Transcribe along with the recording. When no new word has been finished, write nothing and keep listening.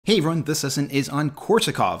Hey everyone, this lesson is on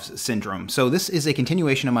Korsakoff's syndrome. So this is a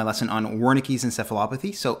continuation of my lesson on Wernicke's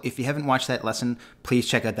encephalopathy. So if you haven't watched that lesson, please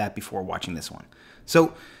check out that before watching this one.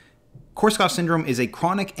 So Korsakoff syndrome is a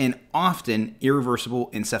chronic and often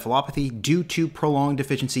irreversible encephalopathy due to prolonged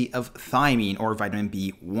deficiency of thiamine or vitamin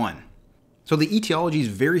B1. So the etiology is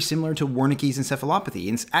very similar to Wernicke's encephalopathy,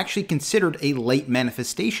 and it's actually considered a late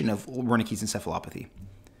manifestation of Wernicke's encephalopathy.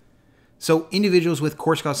 So individuals with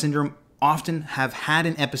Korsakoff syndrome often have had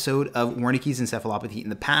an episode of Wernicke's encephalopathy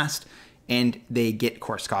in the past, and they get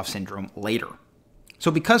Korsakoff syndrome later.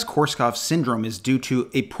 So because Korsakoff syndrome is due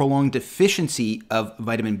to a prolonged deficiency of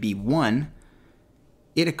vitamin B1,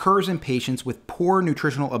 it occurs in patients with poor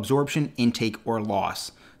nutritional absorption, intake, or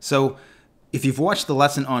loss. So if you've watched the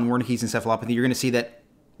lesson on Wernicke's encephalopathy, you're going to see that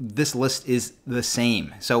this list is the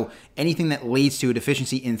same. So anything that leads to a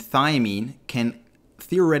deficiency in thiamine can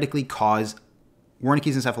theoretically cause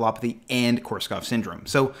Wernicke's encephalopathy and Korsakoff syndrome.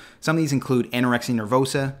 So some of these include anorexia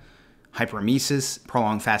nervosa, hyperemesis,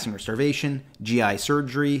 prolonged fasting or starvation, GI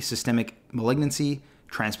surgery, systemic malignancy,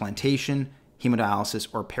 transplantation, hemodialysis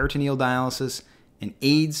or peritoneal dialysis, and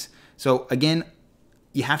AIDS. So again,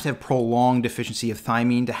 you have to have prolonged deficiency of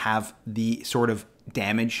thiamine to have the sort of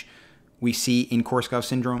damage we see in Korsakoff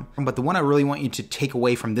syndrome. But the one I really want you to take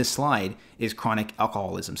away from this slide is chronic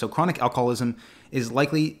alcoholism. So chronic alcoholism is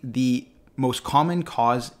likely the most common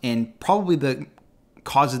cause and probably the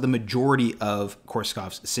causes the majority of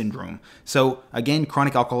Korsakoff's syndrome. So again,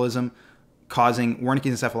 chronic alcoholism causing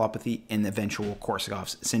Wernicke's encephalopathy and eventual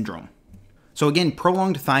Korsakoff's syndrome. So again,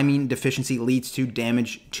 prolonged thiamine deficiency leads to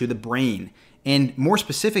damage to the brain. And more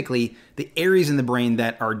specifically, the areas in the brain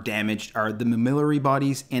that are damaged are the mammillary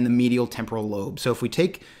bodies and the medial temporal lobe. So if we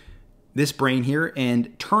take this brain here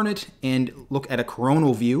and turn it and look at a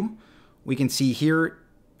coronal view, we can see here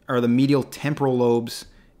are the medial temporal lobes,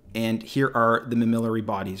 and here are the mammillary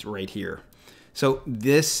bodies right here. So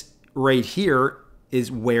this right here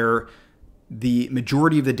is where the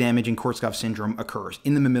majority of the damage in Korsakoff syndrome occurs,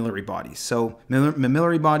 in the mammillary bodies. So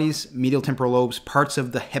mammillary bodies, medial temporal lobes, parts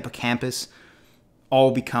of the hippocampus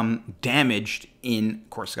all become damaged in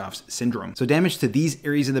Korsakoff's syndrome. So damage to these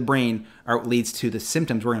areas of the brain are what leads to the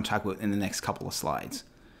symptoms we're going to talk about in the next couple of slides.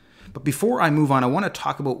 But before I move on, I want to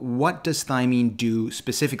talk about what does thiamine do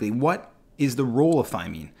specifically? What is the role of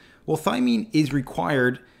thiamine? Well, thiamine is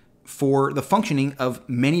required for the functioning of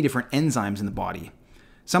many different enzymes in the body.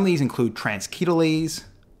 Some of these include transketolase,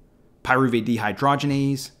 pyruvate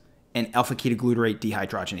dehydrogenase, and alpha-ketoglutarate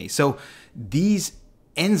dehydrogenase. So these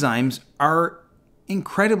enzymes are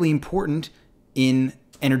incredibly important in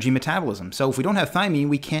energy metabolism. So if we don't have thiamine,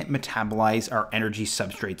 we can't metabolize our energy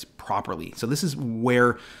substrates properly. So this is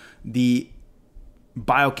where the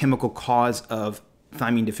biochemical cause of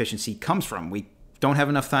thiamine deficiency comes from. We don't have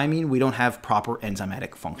enough thiamine, we don't have proper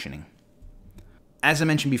enzymatic functioning. As I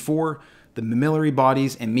mentioned before, the mammillary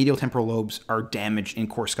bodies and medial temporal lobes are damaged in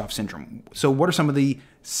Korsakoff syndrome. So what are some of the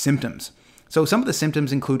symptoms? So some of the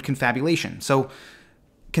symptoms include confabulation. So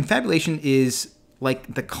confabulation is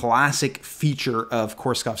like the classic feature of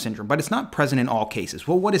Korsakoff syndrome, but it's not present in all cases.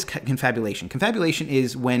 Well, what is confabulation? Confabulation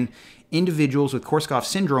is when individuals with Korsakoff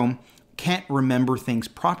syndrome can't remember things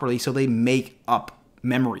properly, so they make up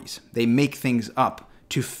memories. They make things up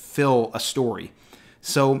to fill a story.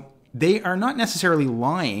 So they are not necessarily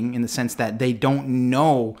lying in the sense that they don't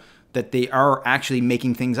know that they are actually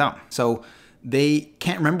making things up. So they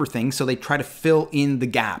can't remember things, so they try to fill in the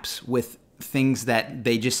gaps with things that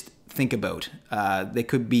they just think about. They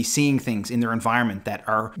could be seeing things in their environment that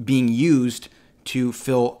are being used to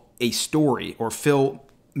fill a story or fill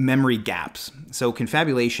memory gaps. So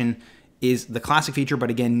confabulation is the classic feature, but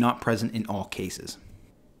again, not present in all cases.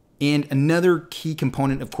 And another key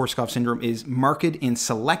component of Korsakoff syndrome is marked and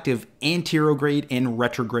selective anterograde and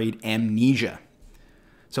retrograde amnesia.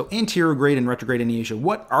 So anterograde and retrograde amnesia,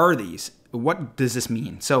 what are these? What does this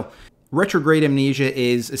mean? So retrograde amnesia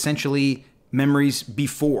is essentially memories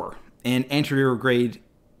before, and anterograde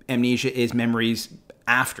amnesia is memories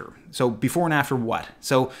after. So before and after what?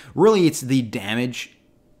 So really it's the damage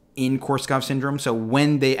in Korsakoff syndrome. So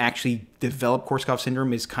when they actually develop Korsakoff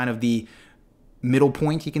syndrome is kind of the middle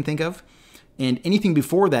point you can think of. And anything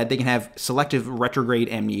before that, they can have selective retrograde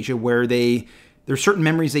amnesia where there's certain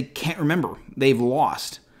memories they can't remember, they've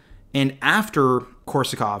lost. And after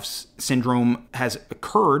Korsakoff's syndrome has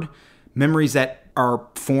occurred, memories that are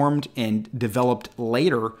formed and developed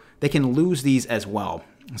later, they can lose these as well.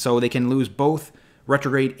 So they can lose both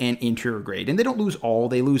retrograde and anterograde. And they don't lose all,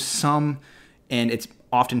 they lose some, and it's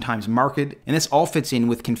oftentimes marked. And this all fits in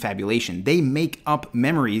with confabulation. They make up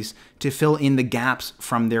memories to fill in the gaps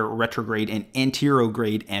from their retrograde and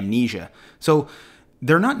anterograde amnesia. So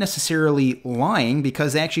they're not necessarily lying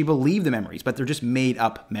because they actually believe the memories, but they're just made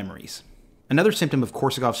up memories. Another symptom of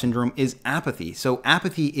Korsakoff syndrome is apathy. So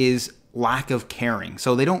apathy is lack of caring.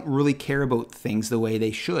 So they don't really care about things the way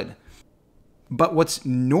they should. But what's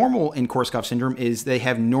normal in Korsakoff syndrome is they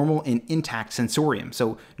have normal and intact sensorium.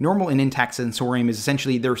 So normal and intact sensorium is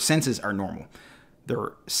essentially their senses are normal.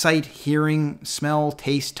 Their sight, hearing, smell,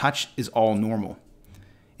 taste, touch is all normal.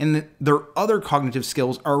 And their other cognitive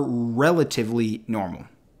skills are relatively normal.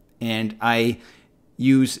 And I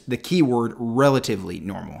use the keyword relatively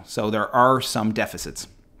normal. So there are some deficits.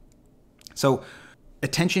 So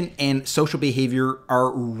attention and social behavior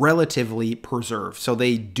are relatively preserved. So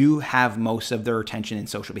they do have most of their attention and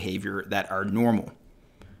social behavior that are normal.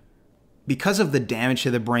 Because of the damage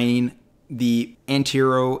to the brain, the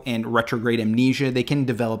anterior and retrograde amnesia, they can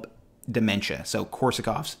develop dementia. So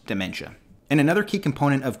Korsakoff's dementia. And another key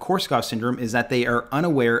component of Korsakoff syndrome is that they are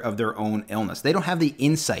unaware of their own illness. They don't have the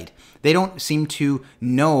insight. They don't seem to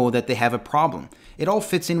know that they have a problem. It all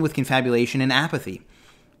fits in with confabulation and apathy.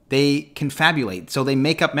 They confabulate, so they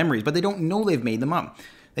make up memories, but they don't know they've made them up.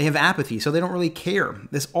 They have apathy, so they don't really care.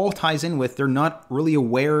 This all ties in with they're not really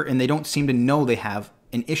aware and they don't seem to know they have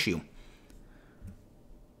an issue.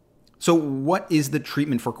 So what is the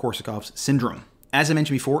treatment for Korsakoff's syndrome? As I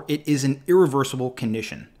mentioned before, it is an irreversible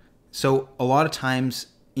condition. So a lot of times,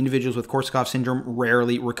 individuals with Korsakoff syndrome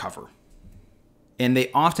rarely recover. And they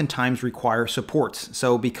oftentimes require supports.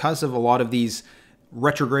 So because of a lot of these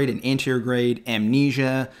retrograde and anterograde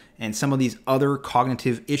amnesia and some of these other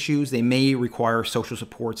cognitive issues, they may require social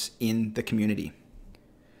supports in the community.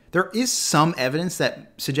 There is some evidence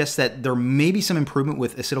that suggests that there may be some improvement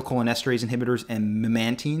with acetylcholinesterase inhibitors and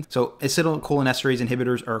memantine. So acetylcholinesterase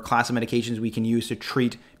inhibitors are a class of medications we can use to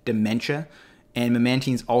treat dementia. And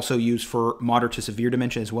memantine is also used for moderate to severe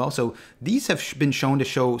dementia as well. So these have been shown to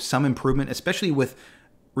show some improvement, especially with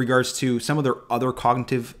regards to some of their other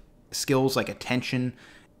cognitive skills like attention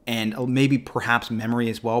and maybe perhaps memory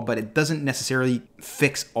as well, but it doesn't necessarily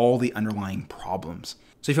fix all the underlying problems.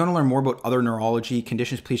 So if you want to learn more about other neurology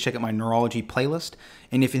conditions, please check out my neurology playlist.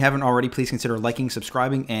 And if you haven't already, please consider liking,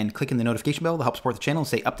 subscribing, and clicking the notification bell to help support the channel and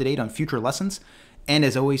stay up to date on future lessons. And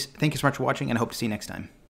as always, thank you so much for watching, and I hope to see you next time.